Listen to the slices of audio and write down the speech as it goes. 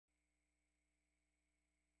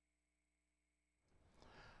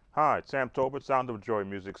Hi, it's Sam Tobert, Sound of Joy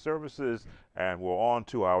Music Services, and we're on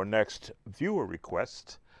to our next viewer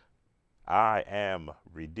request. I Am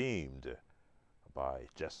Redeemed by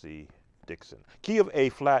Jesse Dixon. Key of A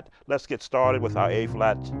flat. Let's get started with our A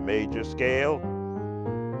flat major scale.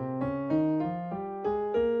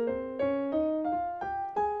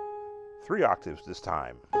 Three octaves this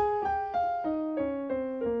time.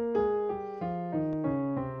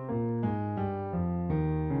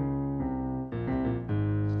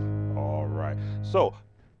 All right. So,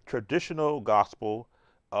 traditional gospel,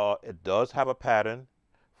 it does have a pattern.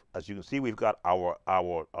 As you can see, we've got our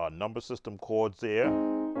number system chords there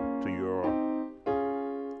to your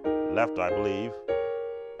left, I believe.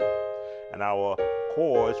 And our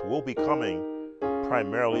chords will be coming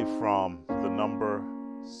primarily from the number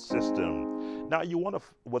system. Now, you want to,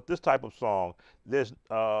 with this type of song, there's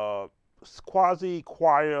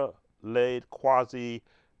quasi-choir led,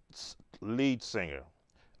 quasi-lead singer.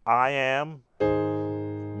 I am,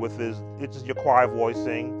 with his, it's just your choir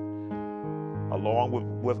voicing, along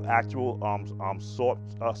with actual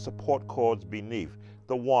support chords beneath.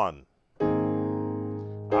 The one,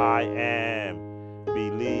 I am,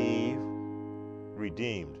 believe,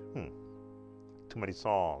 redeemed. Too many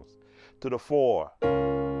songs. To the four,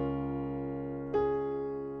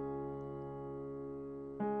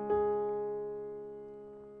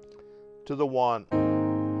 to the one,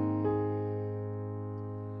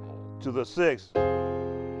 to the six, to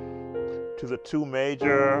the two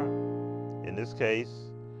major. In this case,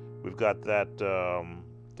 we've got that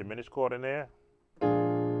diminished chord in there.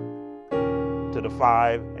 To the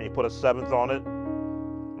five, and you put a seventh on it,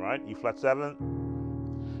 right? E flat seventh.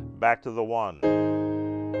 Back to the one.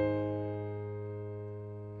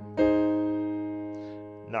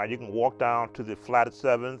 Now you can walk down to the flatted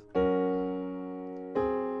seventh,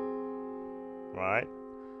 right?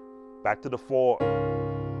 Back to the four.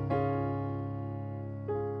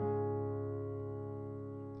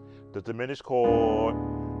 The diminished chord,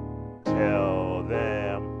 tell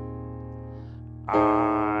them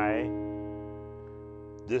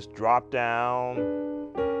this drop down,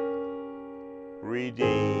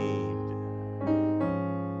 redeemed.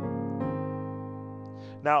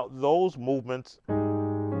 Now those movements,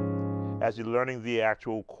 as you're learning the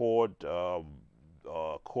actual chord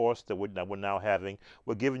course that we're now having,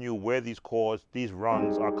 we're giving you where these chords, these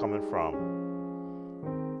runs are coming from.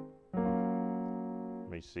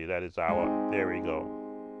 Let me see, that is our, there we go.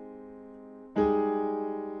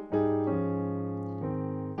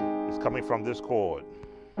 It's coming from this chord.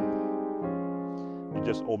 You're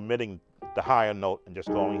just omitting the higher note and just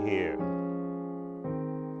going here.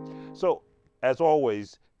 So, as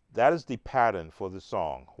always, that is the pattern for the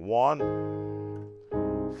song. 1,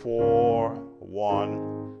 4,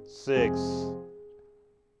 1, 6,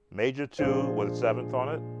 major 2 with a seventh on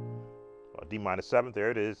it, or D minor seventh,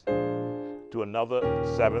 there it is, to another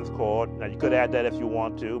seventh chord. Now you could add that if you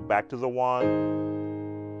want to. Back to the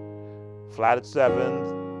 1, flatted seventh,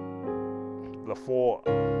 the 4,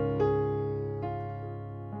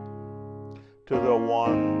 to the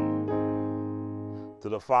 1, to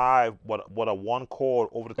the 5, what a 1 chord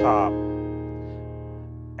over the top,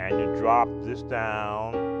 and you drop this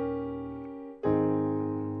down.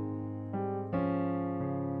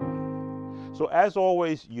 So as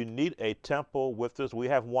always, you need a tempo with this. We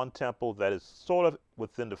have one tempo that is sort of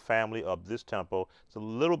within the family of this tempo. It's a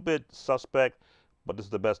little bit suspect, but this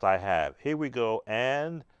is the best I have. Here we go,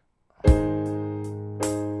 and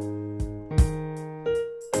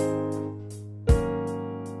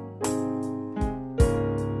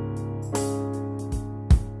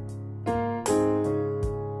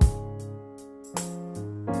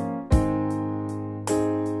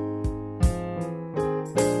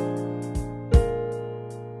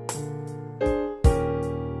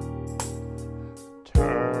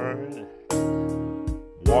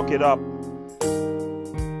walk it up.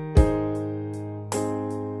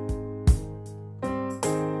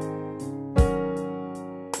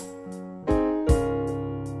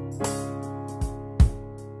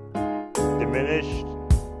 Diminished.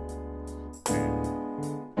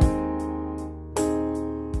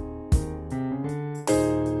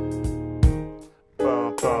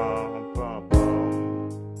 Bum, bum, bum, bum.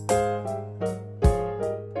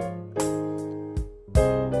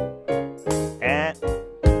 And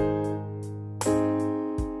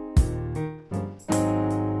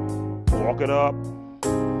walk it up.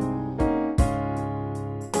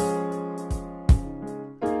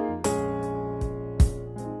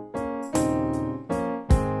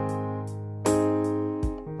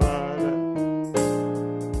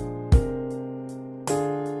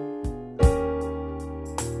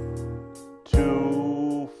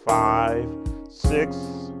 5, 6,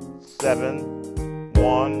 7,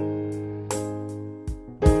 1.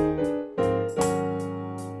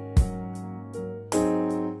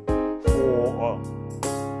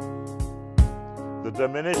 The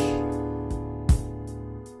diminish.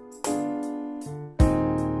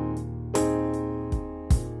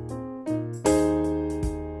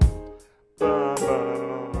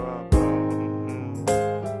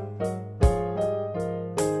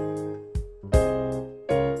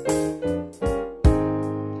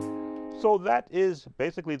 So that is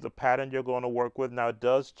basically the pattern you're going to work with. Now it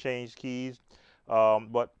does change keys,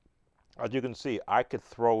 but as you can see, I could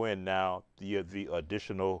throw in now the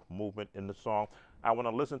additional movement in the song. I want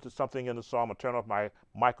to listen to something in the song. I'm going to turn off my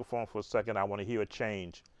microphone for a second. I want to hear a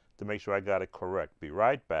change to make sure I got it correct. Be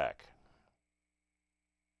right back.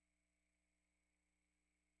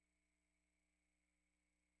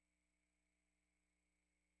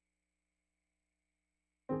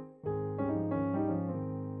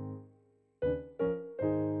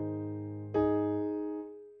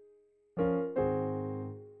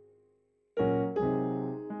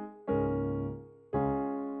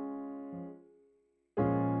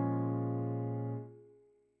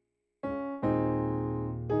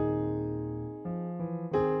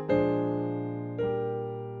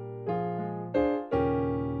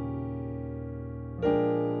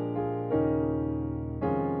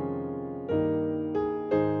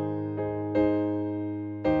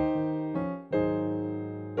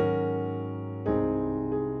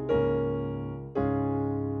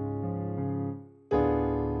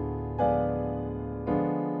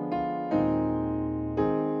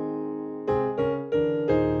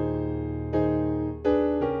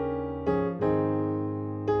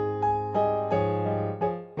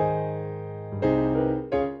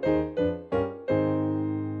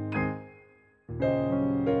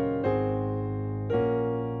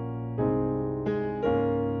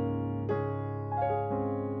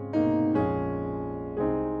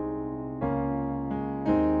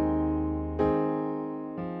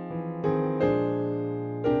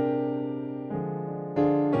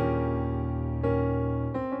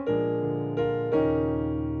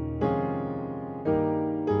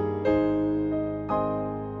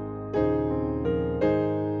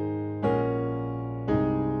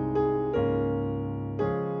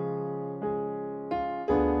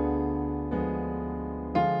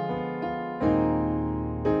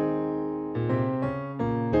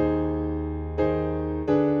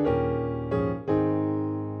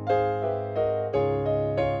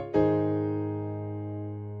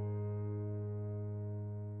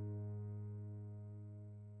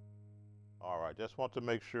 All right, just want to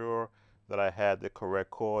make sure that I had the correct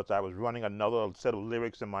chords. I was running another set of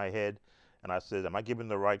lyrics in my head, and I said, am I giving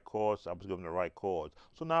the right chords? I was giving the right chords.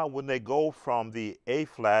 So now when they go from the A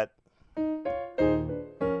flat,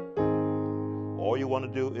 all you want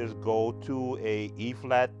to do is go to a E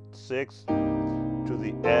flat 6, to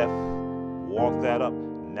the F, walk that up.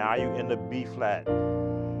 Now you're in the B flat.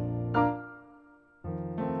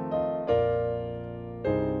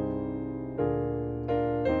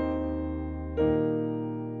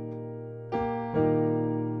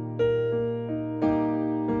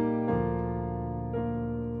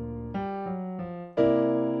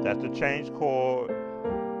 That's the change chord.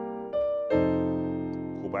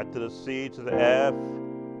 Go back to the C, to the F,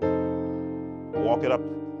 walk it up,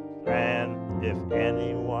 and if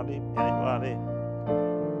anybody ask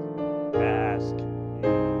you,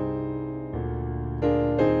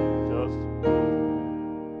 just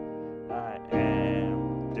I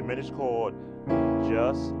am. Diminished chord,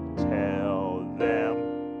 just tell them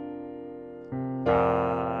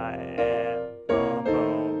I am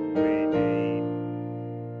redeemed.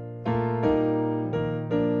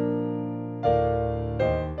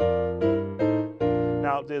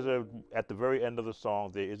 Now there's at the very end of the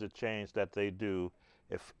song there is a change that they do.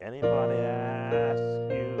 If anybody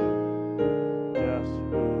asks you just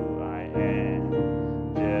who I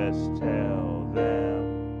am, just tell them.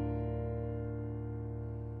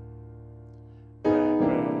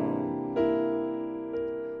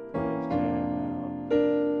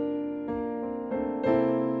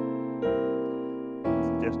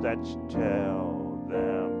 Just that you tell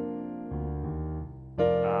them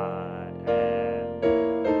I am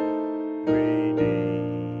redeemed.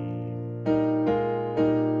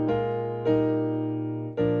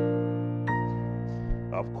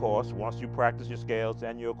 Of course, once you practice your scales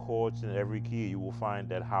and your chords in every key, you will find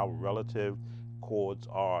that how relative chords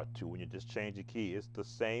are to when you just change the key. It's the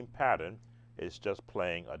same pattern. It's just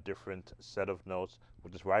playing a different set of notes,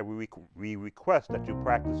 which is why we request that you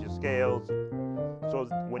practice your scales. So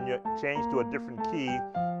when you change to a different key,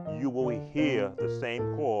 you will hear the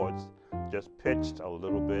same chords, just pitched a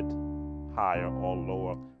little bit higher or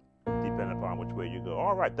lower, depending upon which way you go.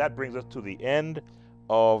 All right, that brings us to the end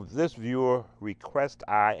of this viewer request.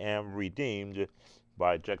 I Am Redeemed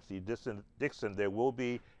by Jexy Dixon. There will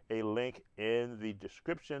be a link in the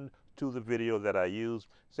description to the video that I use.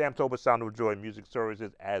 Sam Tober, Sound of Joy Music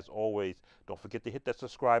Services. As always, don't forget to hit that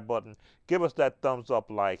subscribe button, give us that thumbs up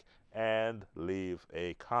like, and leave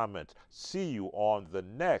a comment. See you on the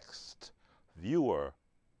next viewer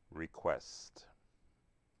request.